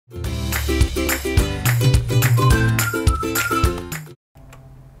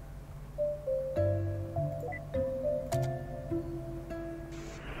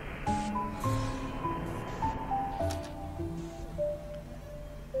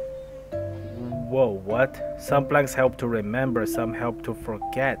Whoa, what? Some blanks help to remember, some help to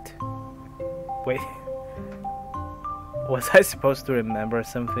forget. Wait. Was I supposed to remember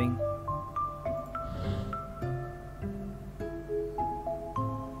something?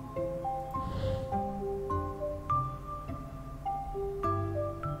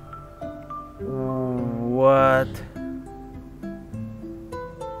 What?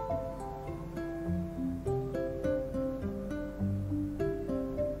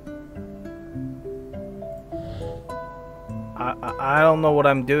 I don't know what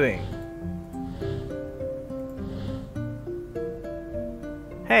I'm doing.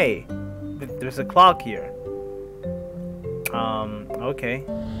 Hey, there's a clock here. Okay.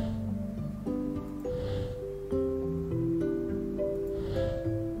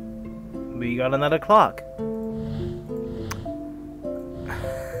 We got another clock.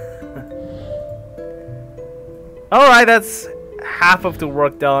 Alright, that's half of the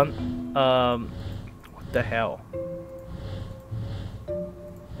work done. What the hell?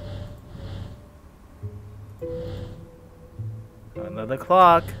 Another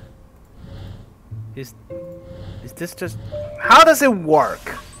clock. Is this just... How does it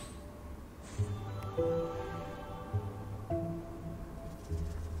work?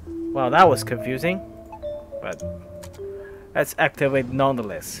 Well, that was confusing, but let's activate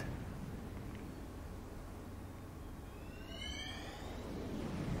nonetheless.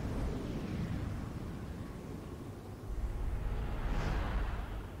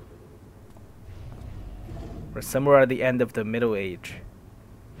 We're somewhere at the end of the Middle Age.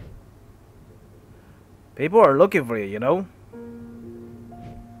 People are looking for you, you know?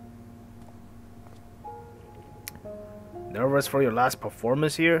 Nervous for your last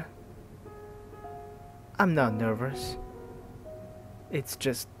performance here? I'm not nervous. It's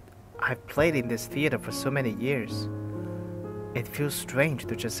just, I've played in this theater for so many years. It feels strange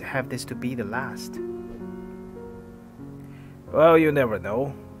to just have this to be the last. Well, you never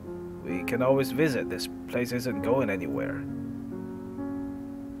know. We can always visit. This place isn't going anywhere.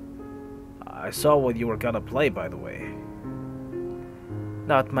 I saw what you were gonna play, by the way.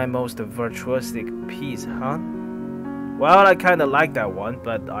 Not my most virtuosic piece, huh? Well, I kinda like that one,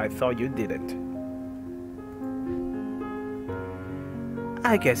 but I thought you didn't.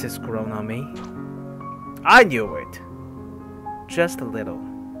 I guess it's grown on me. I knew it. Just a little.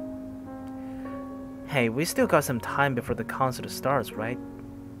 Hey, we still got some time before the concert starts, right?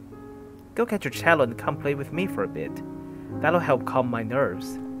 Go get your cello and come play with me for a bit. That'll help calm my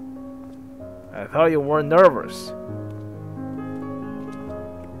nerves. I thought you weren't nervous.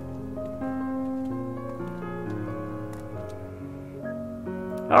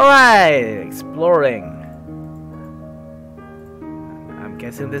 Alright, exploring. I'm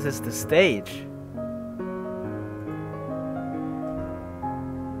guessing this is the stage.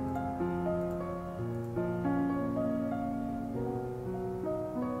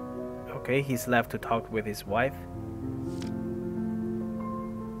 Okay, he's left to talk with his wife.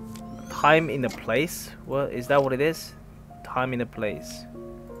 Time in a place? Well, is that what it is? Time in a place.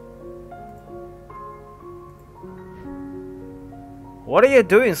 What are you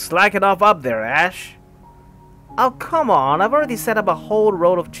doing slacking off up there, Ash? Oh, come on. I've already set up a whole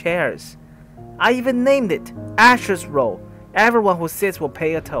row of chairs. I even named it Ash's Row. Everyone who sits will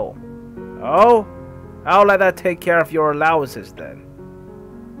pay a toll. Oh? I'll let that take care of your allowances then.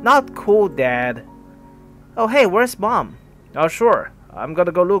 Not cool, Dad. Oh, hey, where's Mom? Oh, sure. I'm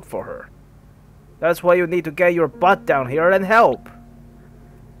gonna go look for her. That's why you need to get your butt down here and help.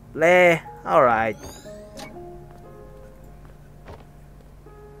 Bleh. Alright.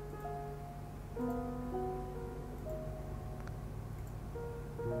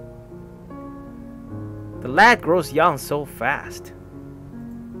 The lad grows young so fast.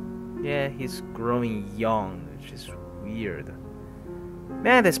 Yeah, he's growing young, which is weird.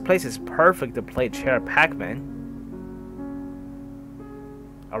 Man, this place is perfect to play Chair Pac-Man.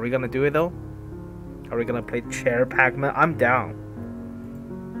 Are we gonna do it though? Are we gonna play Chair Pac-Man? I'm down.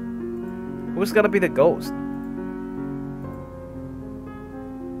 Who's gonna be the ghost?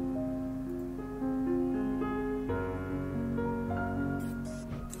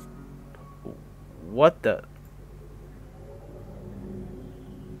 What the?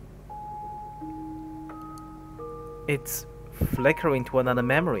 It's flickering to another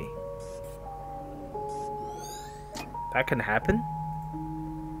memory. That can happen?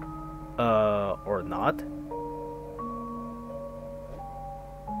 Or not?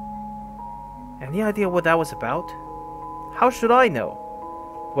 Any idea what that was about? How should I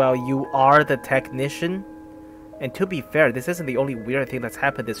know? Well, you are the technician. And to be fair, this isn't the only weird thing that's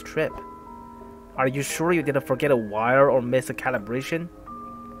happened this trip. Are you sure you didn't forget a wire or miss a calibration?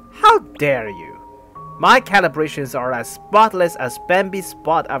 How dare you? My calibrations are as spotless as Bambi's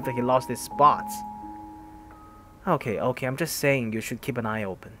spot after he lost his spots. Okay, I'm just saying you should keep an eye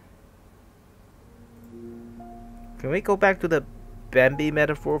open. Can we go back to the Bambi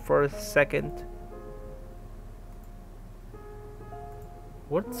metaphor for a second?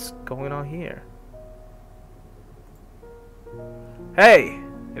 What's going on here? Hey,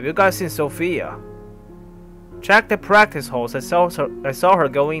 have you guys seen Sofia? Check the practice halls. I saw her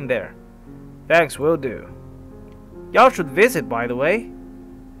go in there. Thanks, will do. Y'all should visit, by the way.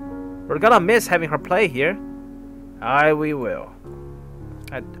 We're gonna miss having her play here. Aye, we will.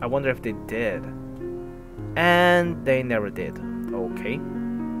 I wonder if they did. And they never did. Okay.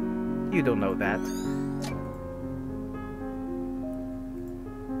 You don't know that.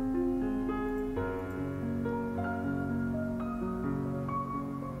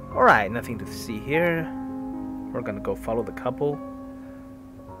 Alright, nothing to see here. We're gonna go follow the couple.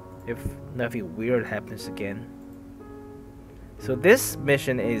 If nothing weird happens again. So this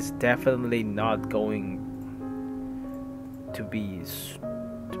mission is definitely not going to be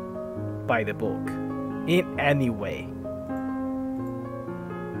by the book in any way.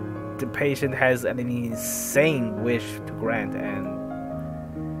 The patient has an insane wish to grant, and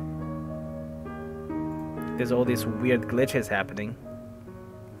there's all these weird glitches happening.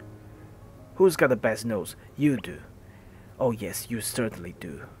 Who's got the best nose? You do. Oh yes, you certainly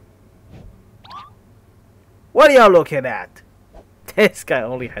do. What are y'all looking at? This guy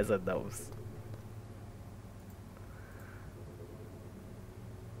only has a nose.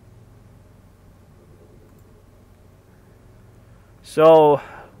 So,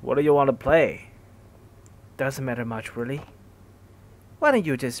 what do you want to play? Doesn't matter much, really. Why don't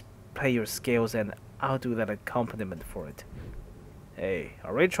you just play your scales and I'll do that accompaniment for it. Hey,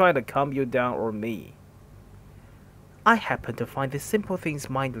 are we trying to calm you down or me? I happen to find the simple things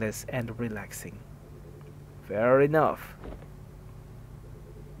mindless and relaxing. Fair enough.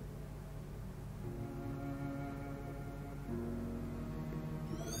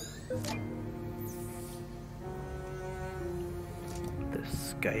 The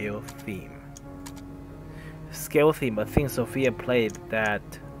scale theme. The scale theme, a thing Sofia played that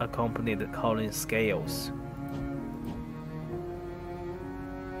accompanied the calling scales.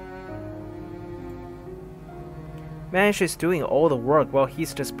 Man, she's doing all the work while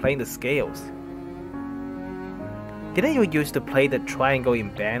he's just playing the scales. Didn't you used to play the triangle in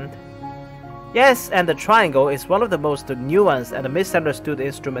band? Yes, and the triangle is one of the most nuanced and misunderstood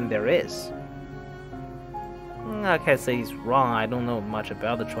instrument there is. I can't say he's wrong, I don't know much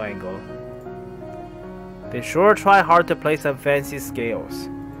about the triangle. They sure try hard to play some fancy scales.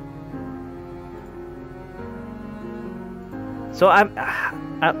 So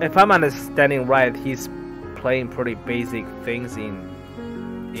if I'm understanding right, he's playing pretty basic things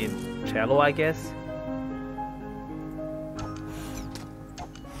in cello, I guess.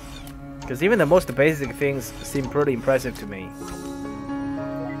 Because even the most basic things seem pretty impressive to me.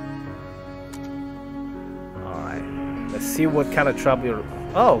 Alright, let's see what kind of trouble you're...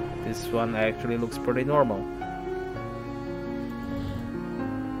 Oh, this one actually looks pretty normal.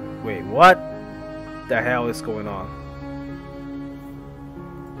 Wait, what the hell is going on?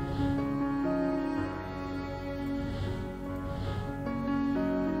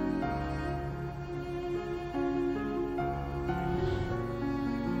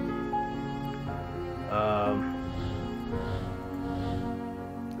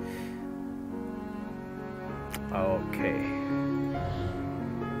 Okay.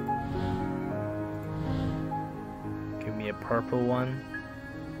 Give me a purple one.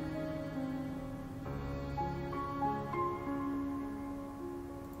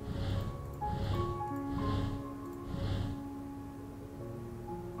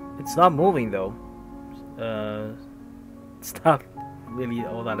 It's not moving though. It's not really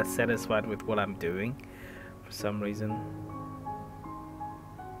all that satisfied with what I'm doing for some reason.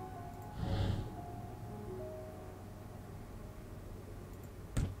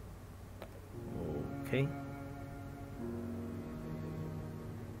 Okay.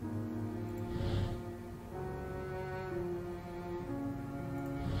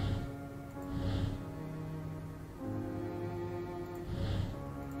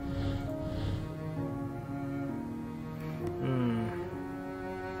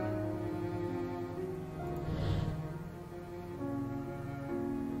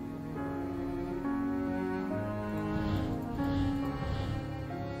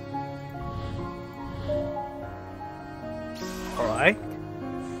 Alright.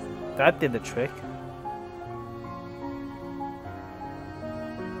 That did the trick.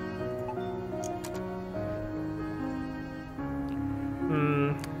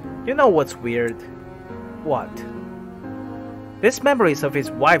 You know what's weird? What? This memory is of his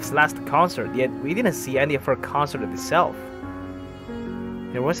wife's last concert, yet we didn't see any of her concert itself.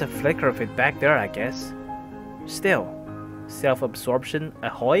 There was a flicker of it back there, I guess. Still, self-absorption,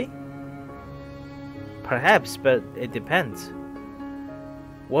 ahoy? Perhaps, but it depends.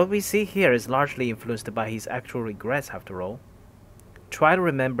 What we see here is largely influenced by his actual regrets, after all. Try to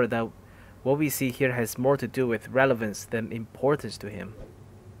remember that what we see here has more to do with relevance than importance to him.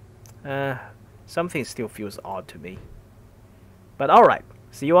 Something still feels odd to me. But alright,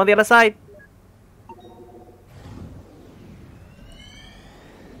 see you on the other side.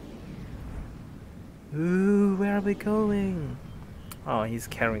 Ooh, where are we going? Oh, he's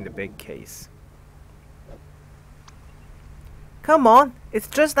carrying the big case. Come on, it's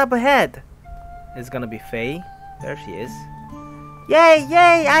just up ahead. It's gonna be Faye. There she is. Yay,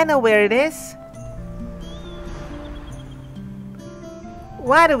 yay, I know where it is.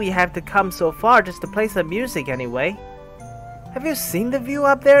 Why do we have to come so far just to play some music anyway? Have you seen the view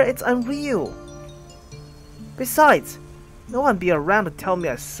up there? It's unreal. Besides, no one be around to tell me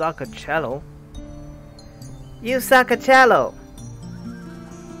I suck at cello. You suck at cello.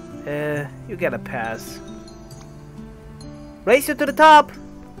 You get a pass. Race you to the top.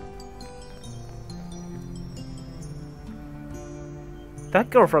 That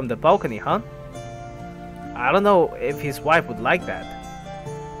girl from the balcony, huh? I don't know if his wife would like that.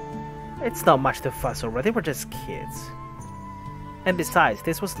 It's not much to fuss over, they were just kids. And besides,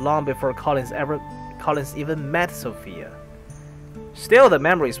 this was long before Collins even met Sophia. Still, the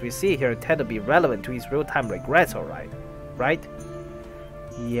memories we see here tend to be relevant to his real-time regrets, alright? Right?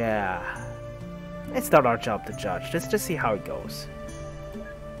 Yeah. It's not our job to judge, let's just see how it goes.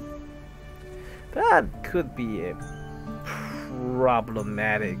 That could be a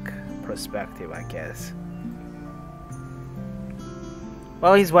problematic perspective, I guess.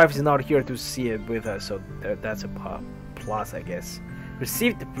 Well, his wife is not here to see it with us, so that's a plus, I guess.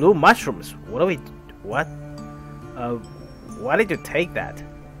 Received blue mushrooms. What? Why did you take that?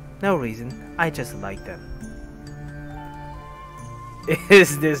 No reason. I just like them.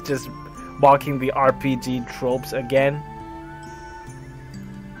 Is this just mocking the RPG tropes again?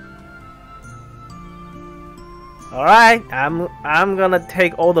 Alright, I'm gonna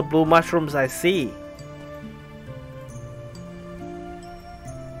take all the blue mushrooms I see.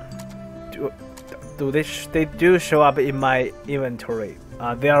 They do show up in my inventory.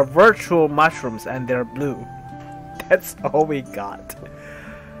 They are virtual mushrooms and they're blue. That's all we got.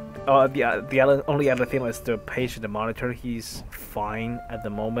 The only other thing was the patient monitor. He's fine at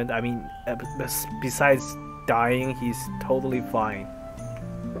the moment. I mean, besides dying, he's totally fine.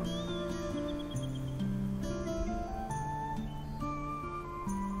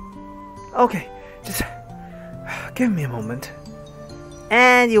 Okay, just give me a moment.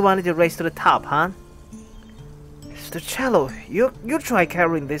 And you wanted to race to the top, huh? It's the cello. You try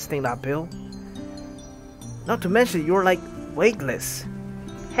carrying this thing uphill. Not to mention you're like weightless.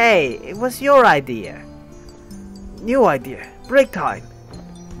 Hey, it was your idea. New idea. Break time.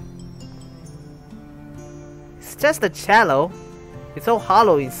 It's just a cello. It's all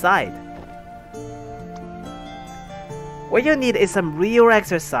hollow inside. What you need is some real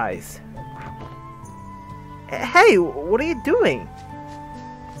exercise. Hey, what are you doing?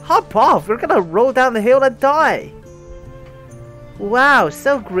 Hop off, you're gonna roll down the hill and die. Wow,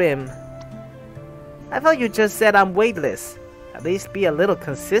 so grim. I thought you just said I'm weightless. At least be a little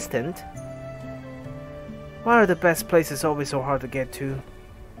consistent. Why are the best places always so hard to get to?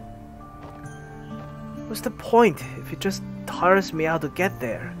 What's the point if it just tires me out to get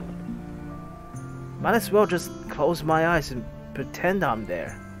there? Might as well just close my eyes and pretend I'm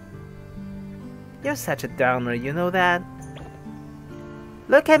there. You're such a downer, you know that?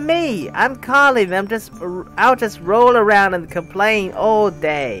 Look at me! I'm Colin. I'll just roll around and complain all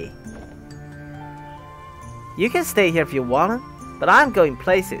day. You can stay here if you want, but I'm going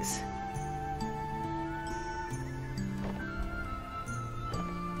places.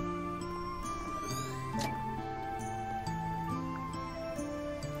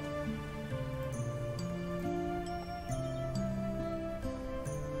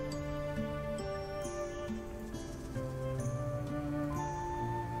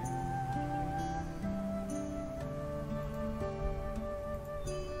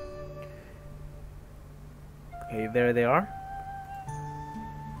 Okay, there they are.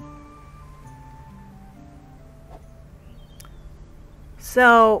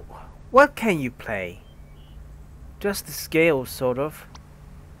 So, what can you play? Just the scale, sort of.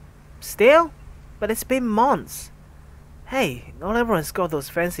 Still? But it's been months. Hey, not everyone's got those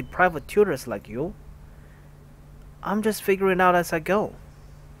fancy private tutors like you. I'm just figuring out as I go.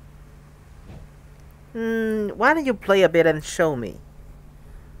 Why don't you play a bit and show me?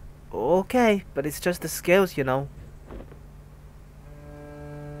 Okay, but it's just the scales, you know.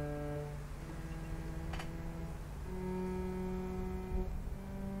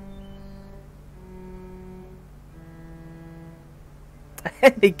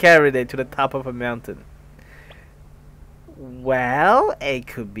 And he carried it to the top of a mountain. Well, it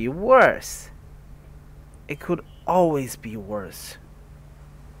could be worse. It could always be worse.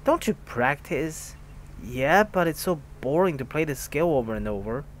 Don't you practice? Yeah, but it's so boring to play the scale over and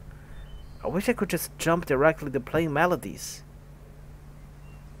over. I wish I could just jump directly to playing melodies.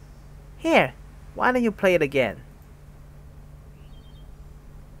 Here, why don't you play it again?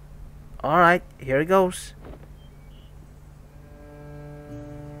 Alright, here it goes.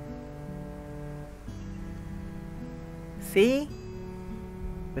 See?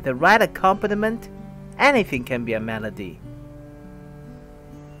 With the right accompaniment, anything can be a melody.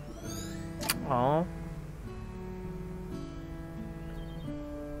 Oh.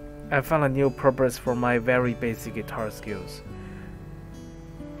 I found a new purpose for my very basic guitar skills.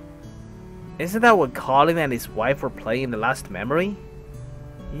 Isn't that what Colin and his wife were playing in the last memory?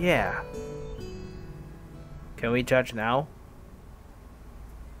 Yeah. Can we judge now?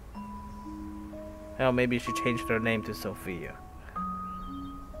 Oh, maybe she changed her name to Sophia.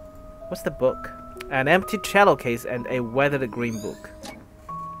 What's the book? An empty cello case and a weathered green book.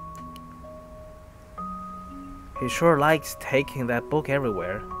 He sure likes taking that book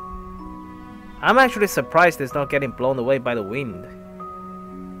everywhere. I'm actually surprised it's not getting blown away by the wind.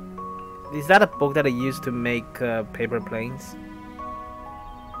 Is that a book that he used to make paper planes?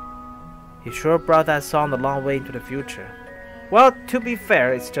 He sure brought that song a long way into the future. Well, to be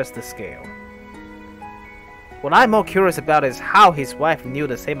fair, it's just a scale. What I'm more curious about is how his wife knew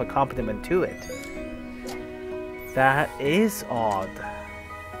the same accompaniment to it. That is odd.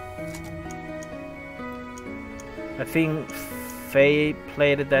 I think Faye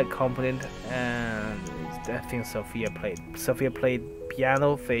played that accompaniment, and I think Sophia played. Sophia played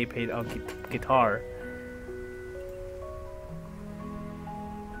piano, Faye played on guitar.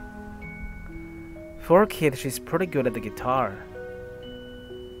 For a kid, she's pretty good at the guitar.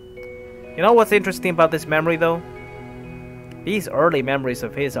 You know what's interesting about this memory though? These early memories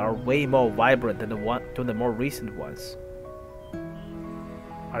of his are way more vibrant than the more recent ones.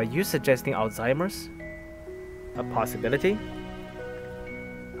 Are you suggesting Alzheimer's? A possibility?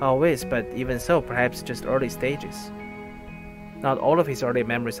 Always, but even so, perhaps just early stages. Not all of his early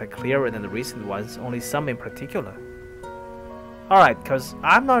memories are clearer than the recent ones, only some in particular. Alright, cause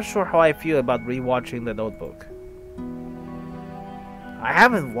I'm not sure how I feel about rewatching The Notebook. I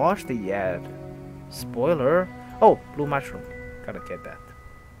haven't watched it yet. Spoiler. Oh, Blue Mushroom. Gotta get that.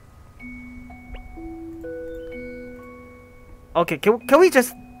 Okay, can we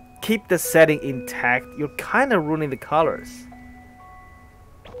just keep the setting intact? You're kinda ruining the colors.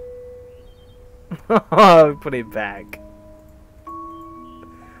 Put it back.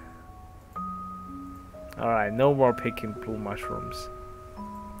 Alright, no more picking blue mushrooms.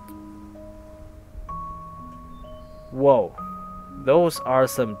 Whoa. Those are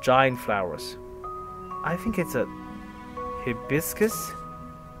some giant flowers. I think it's a hibiscus.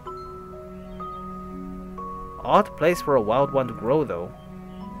 Odd place for a wild one to grow though.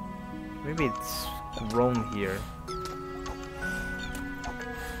 Maybe it's grown here.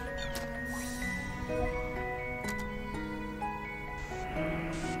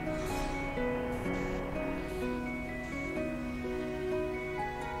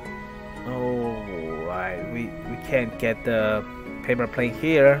 Oh, right. We can't get the paper plane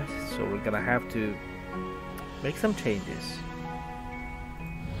here, so we're gonna have to make some changes.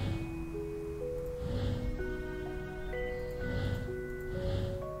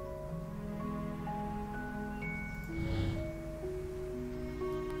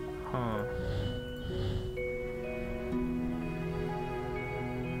 Huh.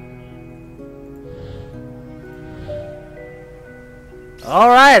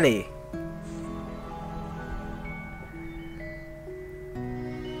 Alrighty.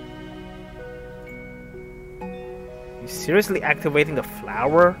 You seriously activating the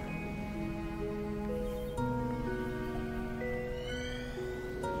flower?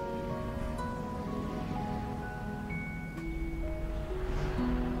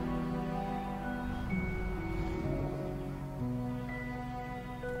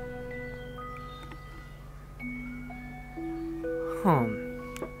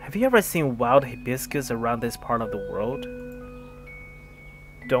 Have you ever seen wild hibiscus around this part of the world?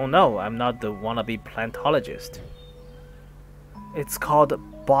 Don't know, I'm not the wannabe plantologist. It's called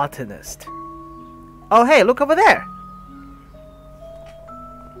botanist. Oh hey, look over there!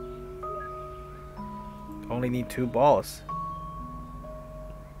 Only need 2 balls.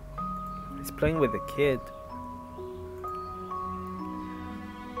 He's playing with a kid.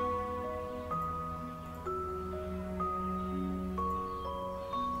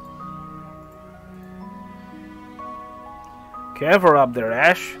 Careful up there,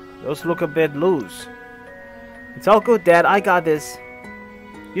 Ash. Those look a bit loose. It's all good, Dad. I got this.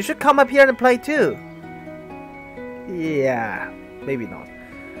 You should come up here and play too. Yeah, maybe not.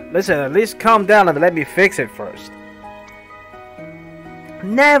 Listen, at least calm down and let me fix it first.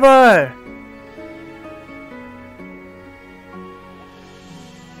 Never!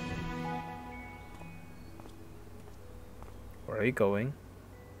 Where are you going?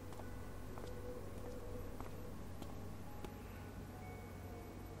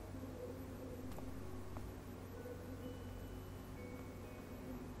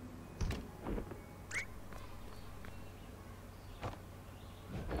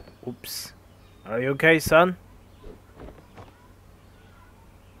 Oops. Are you okay, son?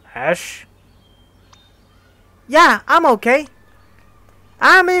 Ash? Yeah, I'm okay.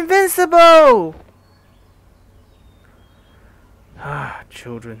 I'm invincible! Ah,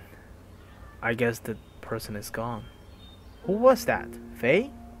 children. I guess the person is gone. Who was that?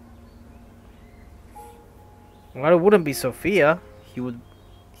 Faye? Well, it wouldn't be Sophia. He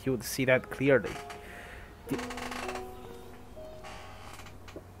would see that clearly.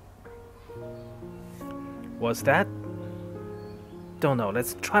 Was that? Don't know.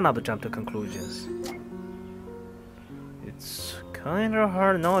 Let's try not to jump to conclusions. It's kinda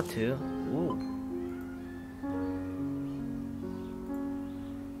hard not to. Ooh.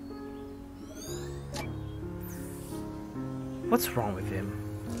 What's wrong with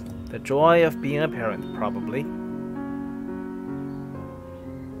him? The joy of being a parent, probably.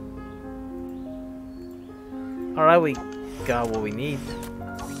 Alright, we got what we need.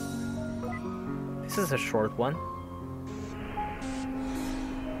 This is a short one.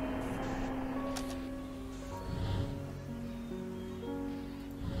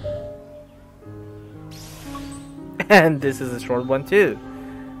 And this is a short one too.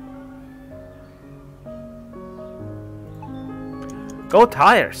 Go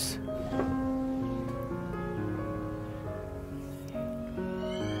tires!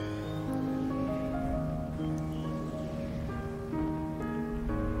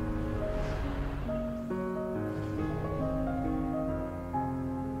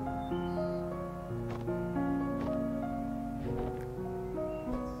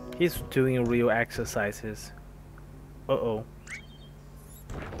 He's doing real exercises. Uh-oh.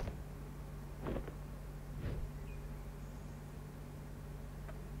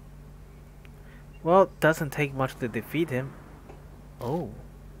 Well, doesn't take much to defeat him. Oh.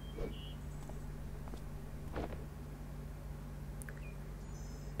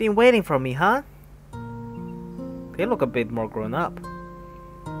 Been waiting for me, huh? They look a bit more grown up.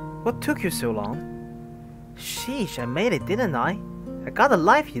 What took you so long? Sheesh, I made it, didn't I? I got a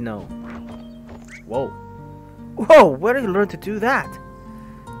life, you know. Whoa. Whoa, where did you learn to do that?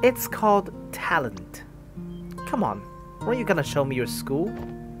 It's called talent. Come on, weren't you gonna show me your school?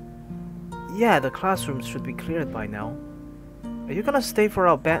 Yeah, the classrooms should be cleared by now. Are you gonna stay for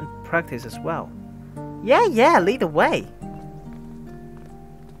our band practice as well? Yeah, lead the way.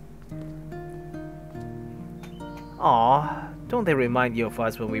 Aw, don't they remind you of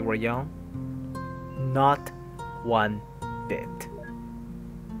us when we were young? Not one bit.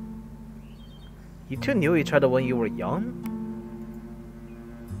 You two knew each other when you were young?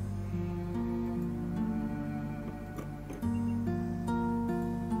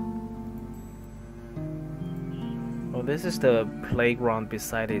 Oh, this is the playground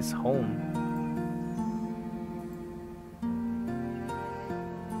beside his home.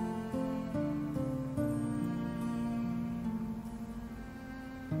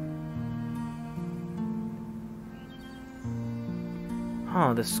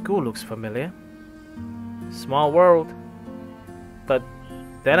 Huh, the school looks familiar. Small world. But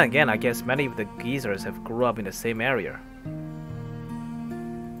then again, I guess many of the geezers have grew up in the same area.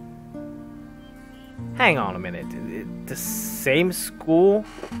 Hang on a minute. The same school?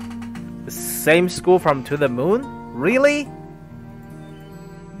 The same school from To the Moon? Really?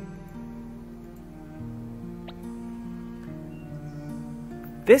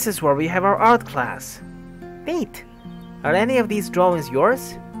 This is where we have our art class. Neat. Are any of these drawings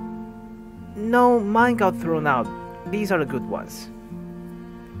yours? No, mine got thrown out. These are the good ones.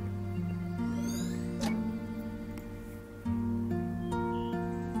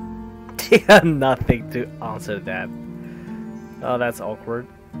 Nothing to answer that. Oh, that's awkward.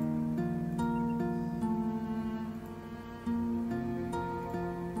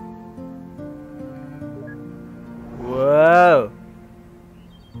 go.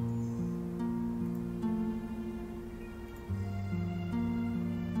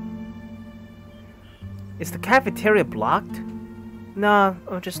 Is the cafeteria blocked? Nah,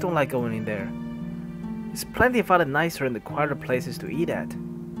 I just don't like going in there. There's plenty of other nicer and quieter places to eat at.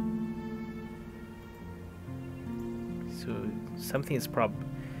 So, something is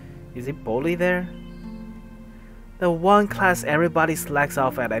Is it Bully there? The one class everybody slacks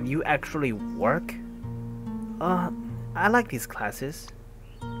off at and you actually work? I like these classes.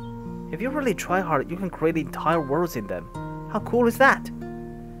 If you really try hard, you can create entire worlds in them. How cool is that?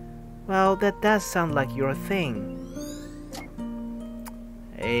 Well, that does sound like your thing.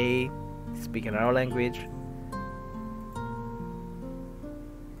 Hey, speaking our language.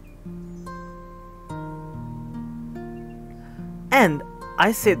 And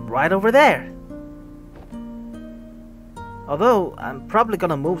I sit right over there. Although, I'm probably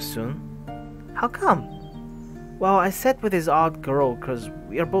gonna move soon. How come? Well, I sat with this odd girl because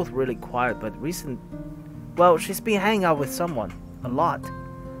we are both really quiet, but well, she's been hanging out with someone. A lot.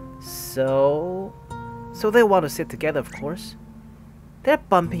 So they want to sit together, of course. They're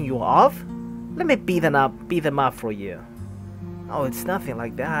bumping you off? Let me beat them up for you. Oh, it's nothing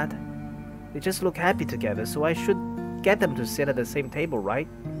like that. They just look happy together, so I should get them to sit at the same table, right?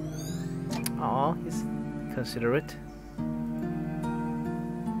 Aw, he's considerate.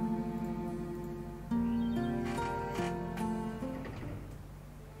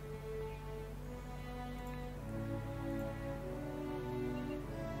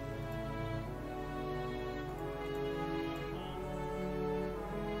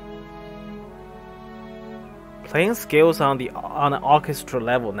 Playing scales on an orchestra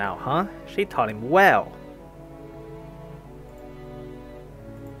level now, huh? She taught him well.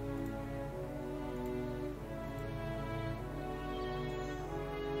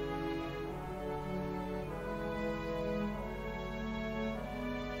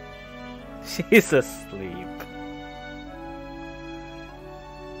 She's asleep.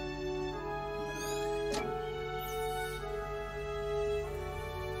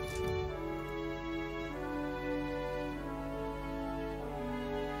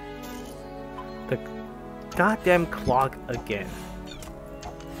 The goddamn clock again.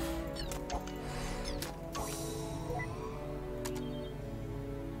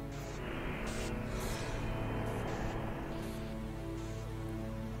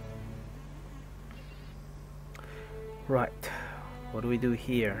 Right, what do we do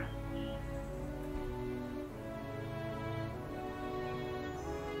here?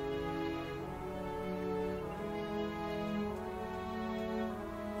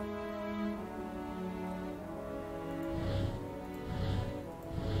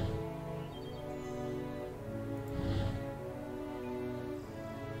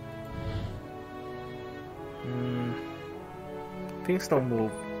 Things don't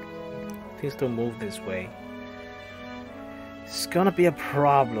move. Things don't move this way. It's gonna be a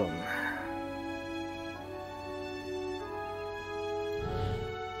problem.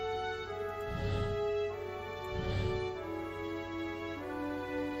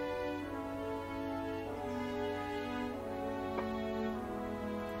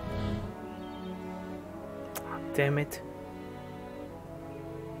 Damn it.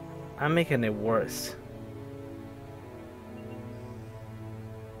 I'm making it worse.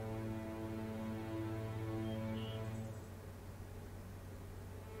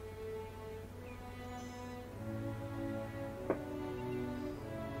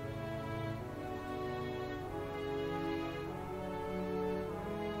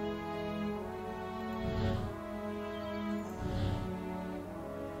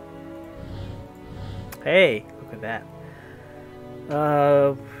 Hey, look at that.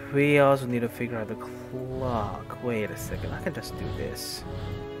 We also need to figure out the clock. Wait a second, I can just do this.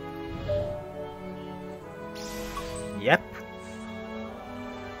 Yep.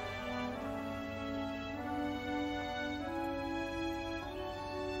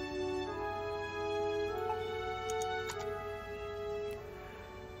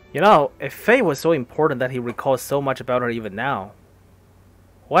 You know, if Faye was so important that he recalls so much about her even now,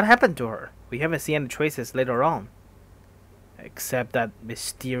 what happened to her? We haven't seen any traces later on. Except that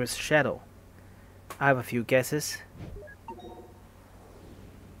mysterious shadow. I have a few guesses.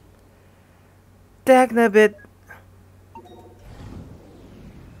 Dagnabbit.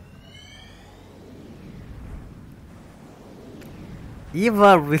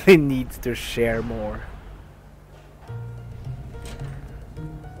 Eva really needs to share more.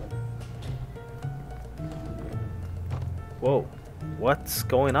 Whoa, what's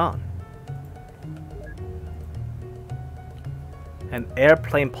going on? An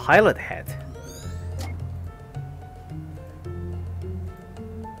airplane pilot hat.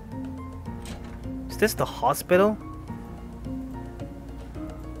 this the hospital?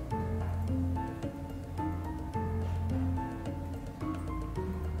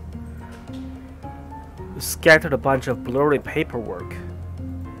 Scattered a bunch of blurry paperwork.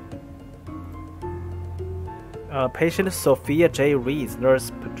 Patient Sophia J. Reeds,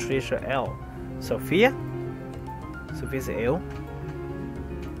 nurse Patricia L. Sophia? Sophia's ill?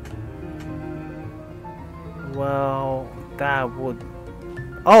 Well, that would...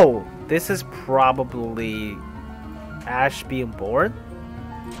 Oh, this is probably Ash being bored?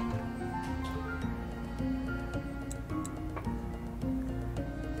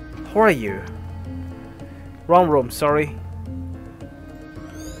 Who are you? Wrong room, sorry.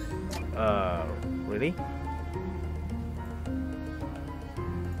 Really?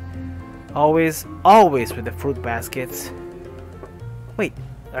 Always with the fruit baskets. Wait,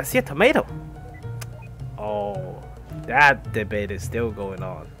 I see a tomato. Oh, that debate is still going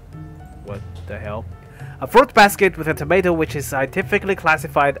on. What the hell? A fruit basket with a tomato which is scientifically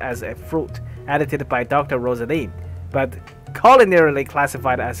classified as a fruit, edited by Dr. Rosaline, but culinarily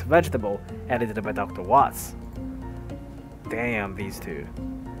classified as vegetable, edited by Dr. Watts. Damn, these two.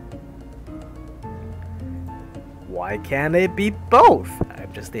 Why can't it be both?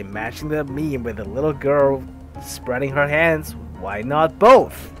 I'm just imagining the meme with a little girl spreading her hands. Why not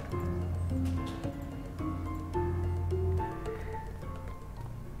both?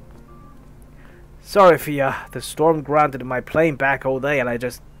 Sorry, Fia. The storm grounded my plane back all day and I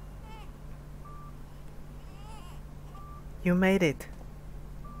just... You made it.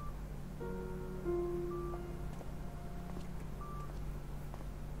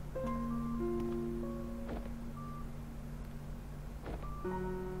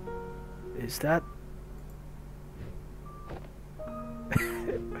 Is that...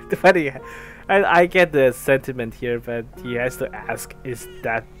 Funny, I get the sentiment here, but he has to ask, is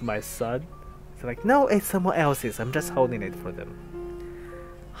that my son? It's like, no, it's someone else's. I'm just holding it for them.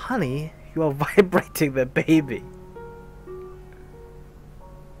 Honey, you are vibrating the baby.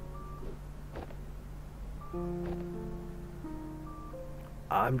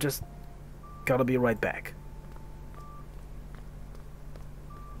 I'm just gonna be right back.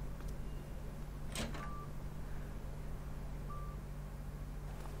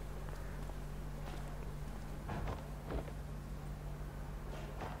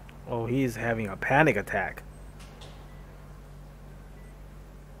 Oh, he's having a panic attack.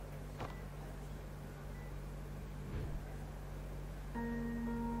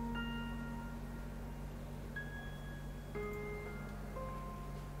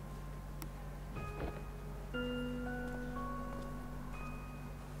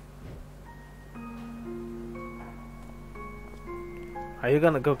 Are you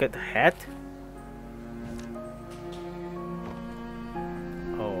gonna go get the hat?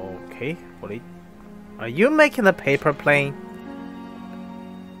 Okay, what are you making a paper plane?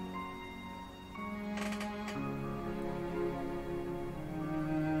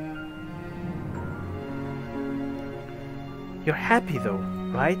 You're happy though,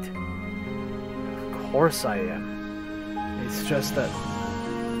 right? Of course I am. It's just that...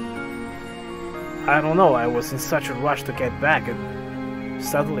 I don't know, I was in such a rush to get back and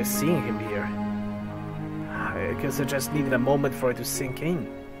suddenly seeing him here. I guess I just needed a moment for it to sink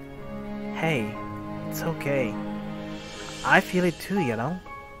in. Hey, it's okay. I feel it too, you know?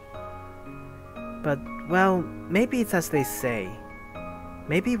 But, well, maybe it's as they say.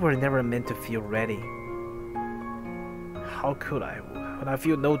 Maybe we're never meant to feel ready. How could I, when I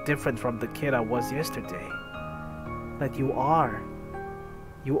feel no different from the kid I was yesterday? But you are.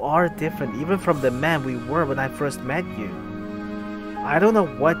 You are different, even from the man we were when I first met you. I don't know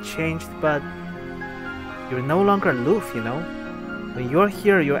what changed, but you're no longer aloof, you know? When you're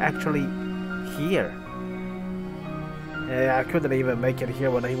here, you're actually here. I couldn't even make it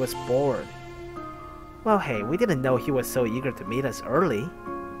here when he was born. Well, hey, we didn't know he was so eager to meet us early.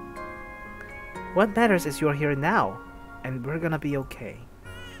 What matters is you're here now, and we're gonna be okay.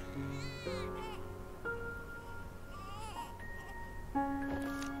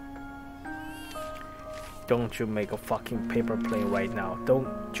 Don't you make a fucking paper plane right now.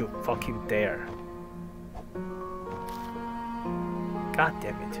 Don't you fucking dare. God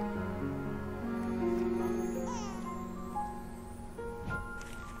damn it.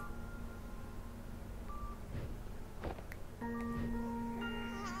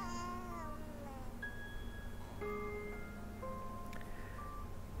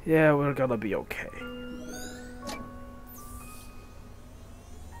 Yeah, we're gonna be okay.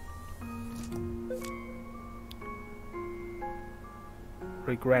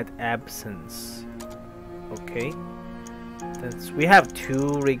 Regret absence. Okay. We have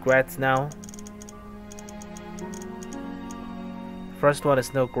 2 regrets now. First one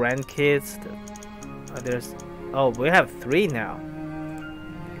is no grandkids. There's... Oh, we have 3 now.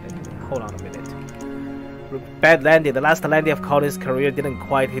 Hold on a minute. Bad landing. The last landing of Colin's career didn't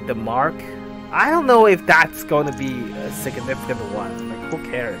quite hit the mark. I don't know if that's going to be a significant one. Like,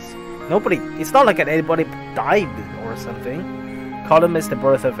 who cares? Nobody... It's not like anybody died or something. Colin missed the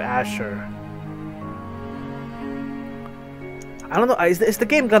birth of Asher. I don't know. Is the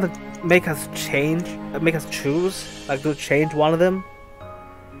game gonna make us change? Make us choose? Like, to change one of them?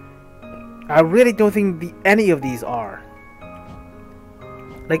 I really don't think any of these are.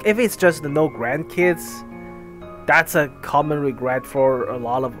 Like, if it's just the no grandkids, that's a common regret for a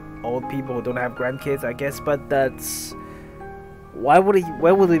lot of old people who don't have grandkids, I guess. But that's... Why would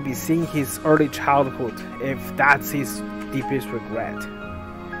he be seeing his early childhood if that's his deepest regret?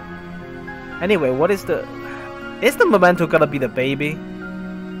 Anyway, what is the... Is the memento gonna be the baby?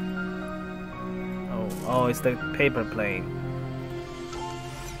 Oh, it's the paper plane.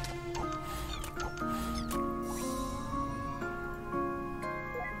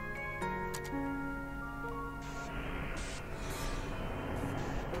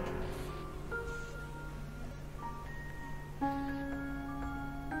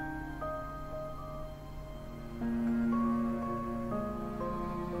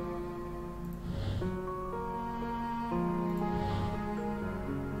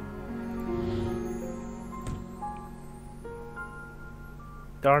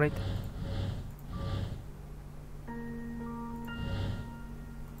 Darn it.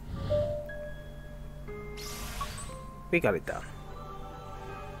 We got it done.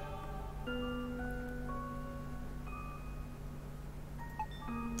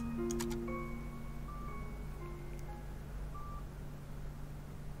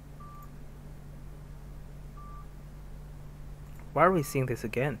 Why are we seeing this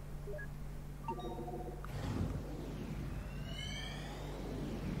again?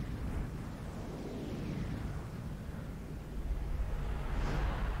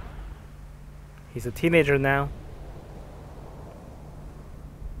 He's a teenager now.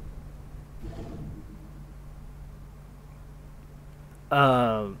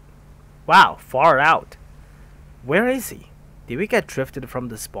 Wow, far out. Where is he? Did we get drifted from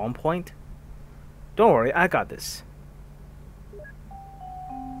the spawn point? Don't worry, I got this.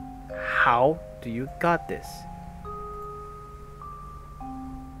 How do you got this?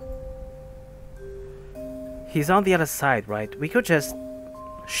 He's on the other side, right? We could just...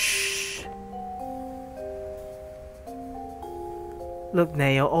 Shh. Look,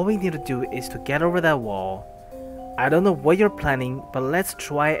 Neo, all we need to do is to get over that wall. I don't know what you're planning, but let's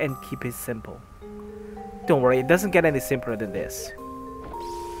try and keep it simple. Don't worry, it doesn't get any simpler than this.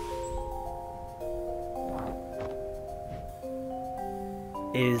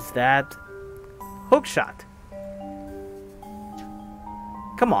 Is that... hookshot?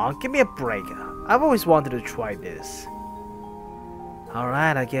 Come on, give me a break. I've always wanted to try this.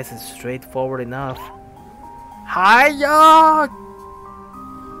 Alright, I guess it's straightforward enough. Hiya!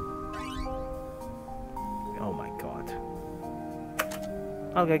 Oh my god.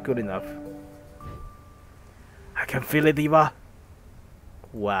 Okay, good enough. I can feel it, Eva.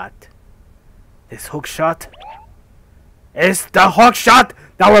 What? This hookshot? It's the hookshot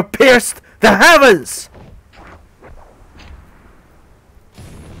that will pierce the heavens!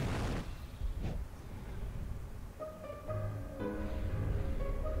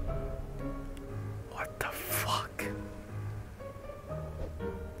 What the fuck?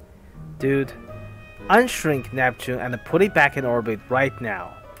 Dude, unshrink Neptune and put it back in orbit right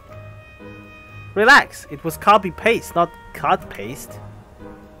now. Relax, it was copy-paste, not cut-paste.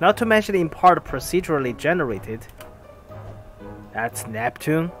 Not to mention in part procedurally generated. That's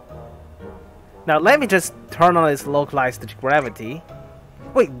Neptune. Now let me just turn on its localized gravity.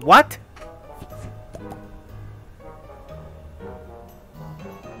 Wait, what?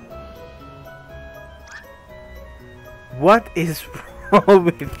 What is wrong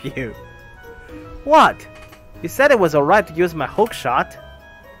with you? What? You said it was alright to use my hookshot.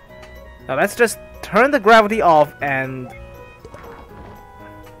 Now let's just turn the gravity off and...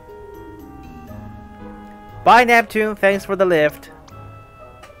 Bye Neptune, thanks for the lift.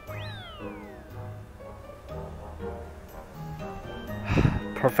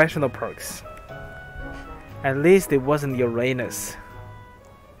 Professional perks. At least it wasn't Uranus.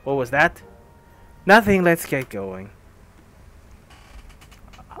 What was that? Nothing, let's get going.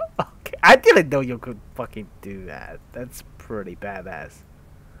 Okay, I didn't know you could fucking do that. That's pretty badass.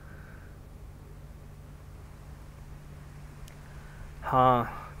 Huh.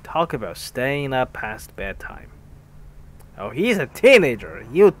 Talk about staying up past bedtime. Oh, he's a teenager.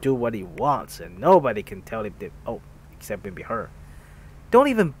 He'll do what he wants, and nobody can tell him to... Oh, except maybe her. Don't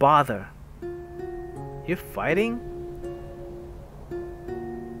even bother. You fighting?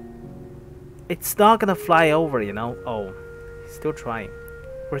 It's not gonna fly over, you know? Oh, still trying.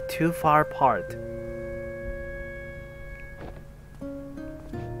 We're too far apart.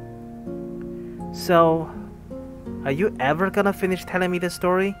 So, are you ever gonna finish telling me the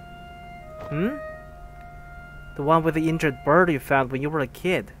story? Hmm? The one with the injured bird you found when you were a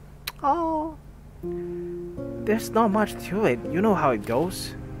kid. Oh, there's not much to it. You know how it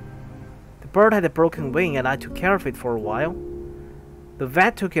goes. The bird had a broken wing and I took care of it for a while. The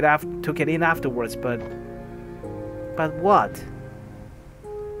vet took it in afterwards, but what?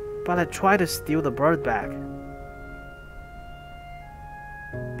 But I tried to steal the bird back.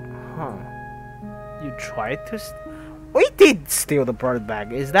 Huh. You tried to We did steal the bird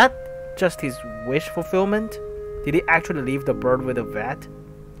back. Is that just his wish fulfillment? Did he actually leave the bird with the vet?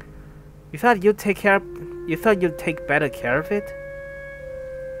 You thought you'd take better care of it?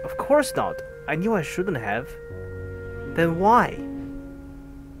 Of course not. I knew I shouldn't have. Then why?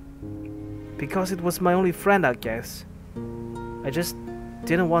 Because it was my only friend, I guess. I just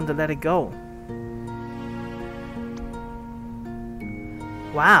didn't want to let it go.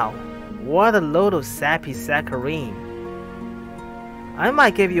 Wow, what a load of sappy saccharine. I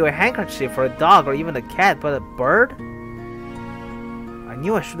might give you a handkerchief for a dog or even a cat, but a bird? I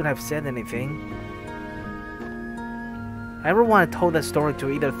knew I shouldn't have said anything. Everyone I told that story to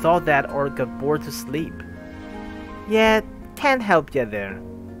either thought that or got bored to sleep. Yeah, can't help you there.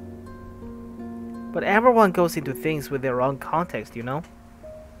 But everyone goes into things with their own context, you know?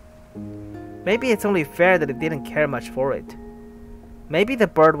 Maybe it's only fair that it didn't care much for it. Maybe the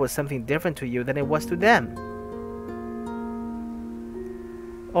bird was something different to you than it was to them.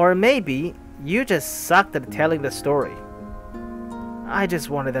 Or maybe you just sucked at telling the story. I just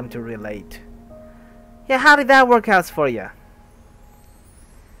wanted them to relate. Yeah, how did that work out for you?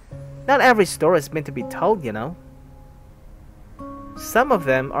 Not every story is meant to be told, you know. Some of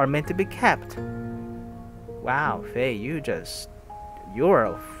them are meant to be kept. Wow, Faye, you're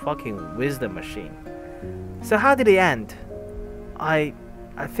a fucking wisdom machine. So how did it end? I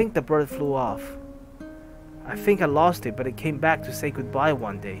think the bird flew off. I think I lost it, but it came back to say goodbye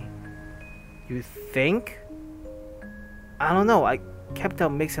one day. You think? I don't know, I kept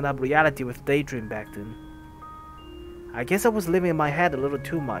on mixing up reality with daydream back then. I guess I was living in my head a little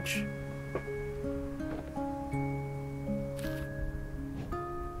too much.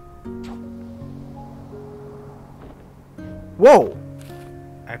 Whoa!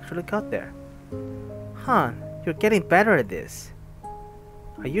 Actually got there. Huh, you're getting better at this.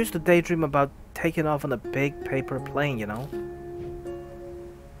 I used to daydream about taking off on a big paper plane, you know.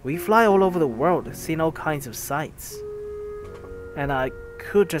 We fly all over the world, seeing all kinds of sights. And I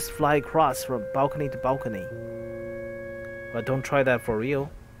could just fly across from balcony to balcony. But don't try that for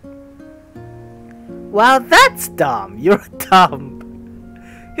real. Well, that's dumb. You're dumb.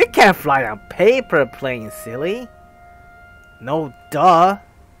 You can't fly on paper planes, silly. No, duh.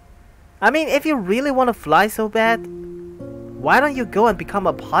 I mean, if you really want to fly so bad, why don't you go and become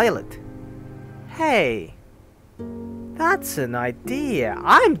a pilot? Hey, that's an idea.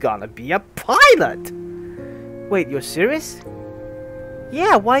 I'm gonna be a pilot. Wait, you're serious?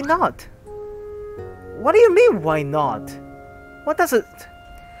 Yeah, why not? What do you mean, why not? What does it...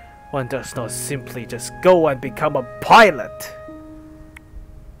 One does not simply just go and become a pilot.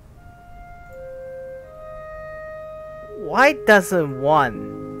 Why doesn't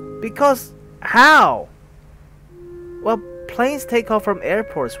one? Because how? Well, planes take off from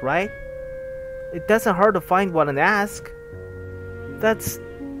airports, right? It doesn't hurt to find one and ask. That's...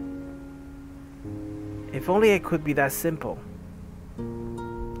 If only it could be that simple.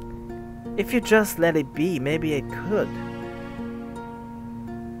 If you just let it be, maybe it could.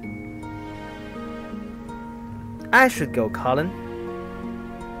 I should go, Colin.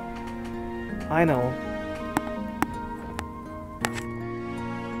 I know.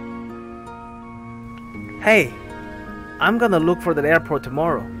 Hey, I'm gonna look for that airport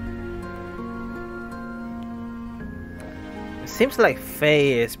tomorrow. It seems like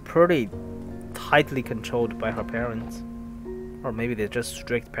Faye is pretty tightly controlled by her parents. Or maybe they're just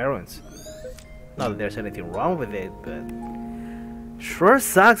strict parents. Not that there's anything wrong with it, but... Sure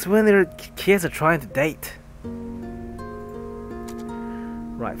sucks when their kids are trying to date.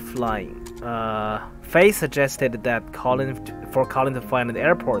 Right, flying. Faye suggested that Colin to find an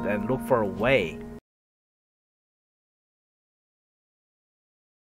airport and look for a way.